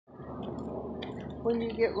When do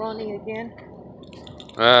you get Ronnie again?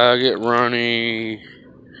 I get Ronnie.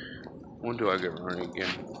 When do I get Ronnie again?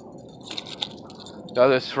 Oh,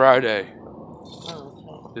 this Friday.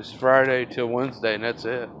 Oh, okay. This Friday till Wednesday, and that's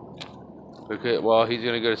it. Okay, well, he's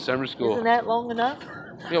gonna go to summer school. Isn't that long enough?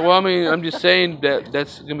 Yeah, well, I mean, I'm just saying that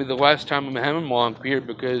that's gonna be the last time I'm having him on here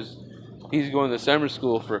because he's going to summer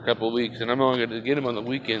school for a couple of weeks, and I'm only gonna get him on the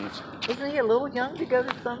weekends. Isn't he a little young to go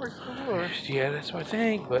to summer school? Or Yeah, that's what I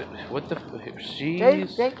think. But what the?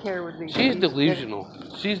 daycare would be. She's delusional.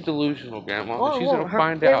 She's delusional, Grandma. Well, She's gonna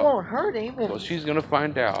find it out. won't hurt him. Well, she's gonna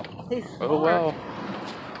find out. He's smart. Oh well.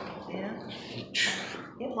 Yeah.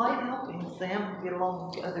 It might help him, Sam, get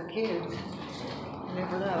along with other kids. You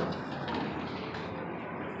never know.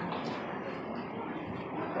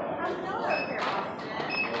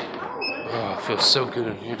 Oh, it feels so good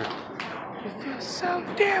in here. It feels so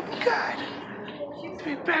damn good. To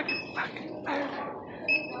be back in fucking bed.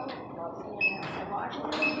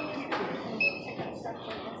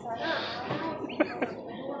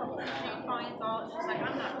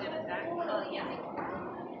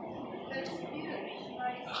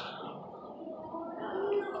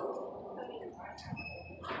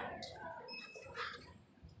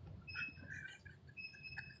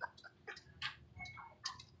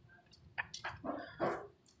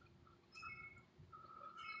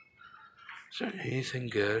 Is there anything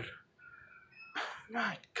good?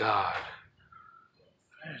 My God.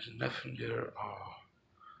 There's nothing good at all.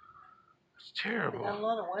 It's They terrible. got a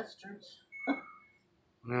lot of westerns.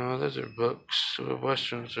 No, those are books. The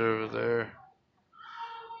westerns are over there.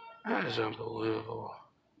 That is unbelievable.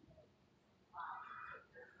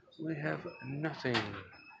 We have nothing.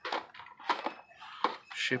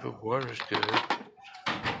 Shape of Water's good.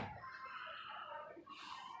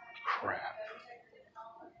 Crap.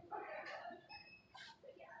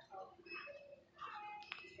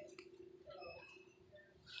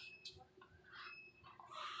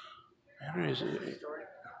 Where is it?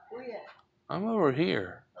 Where you at? I'm over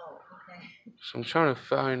here. Oh, okay. So I'm trying to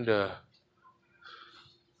find I'm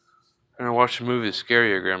gonna watch the movie that's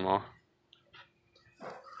scarier, Grandma.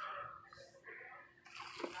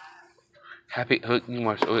 Happy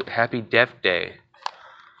Death Day.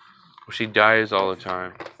 Where she dies all the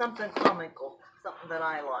time. Something comical. Something that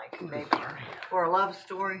I like, maybe. Or a love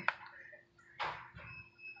story.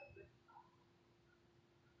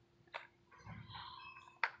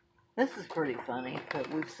 This is pretty funny, but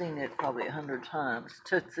we've seen it probably 100 times.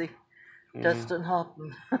 Tootsie. Dustin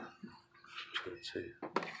Hoffman. Tootsie.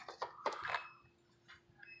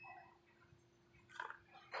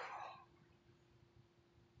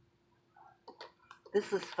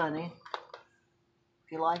 This is funny.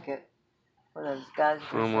 If you like it. For those guys.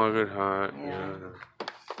 Oh my good heart. Yeah.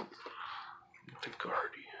 The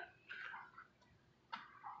Guardian.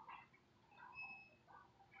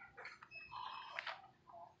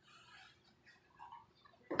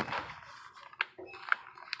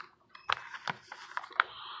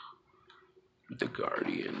 The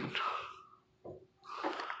Guardian.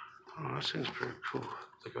 Oh, that seems pretty cool.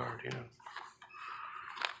 The Guardian.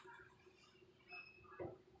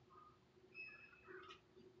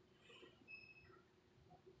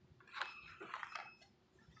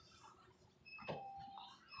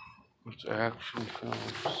 It's action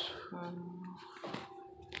films.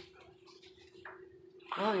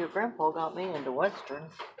 Well, your grandpa got me into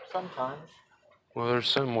westerns sometimes. Well, there's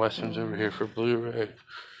some westerns over here for Blu-ray.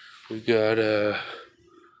 We got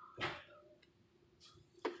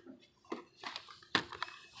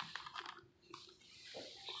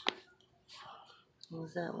What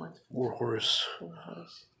was that one? War Horse.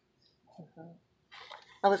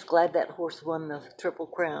 I was glad that horse won the Triple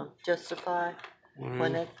Crown. Justify.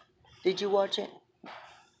 Won it. Did you watch it?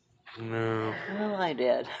 No. Well, I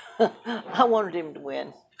did. I wanted him to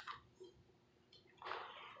win.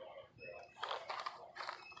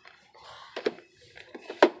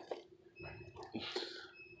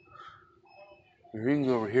 You can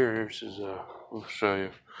go over here. This is we'll show you.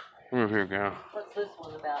 Come over here, Grandma. What's this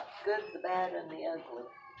one about? Good, the bad, and the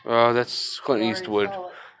ugly. That's Clint Eastwood.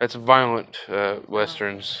 That's violent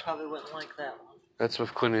westerns. Probably wouldn't like that one. That's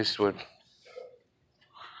with Clint Eastwood.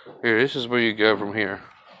 Here, this is where you go from here.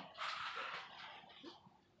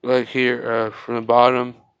 Like here, from the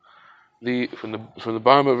bottom, from the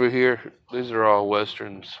bottom over here. These are all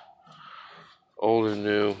westerns, old and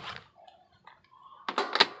new.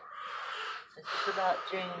 It's about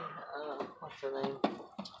Jane. What's her name?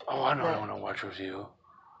 Oh, I know. I want to watch with you.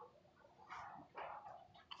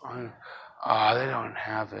 Oh, they don't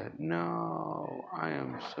have it. No, I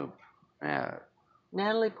am so mad.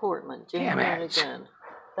 Natalie Portman. Jane Damn it. Again.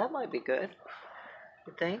 That might be good.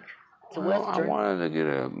 You think? It's a Well, I Western. wanted to get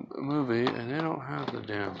a movie, and they don't have the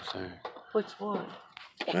damn thing. Which one?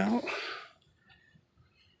 Well,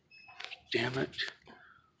 damn it.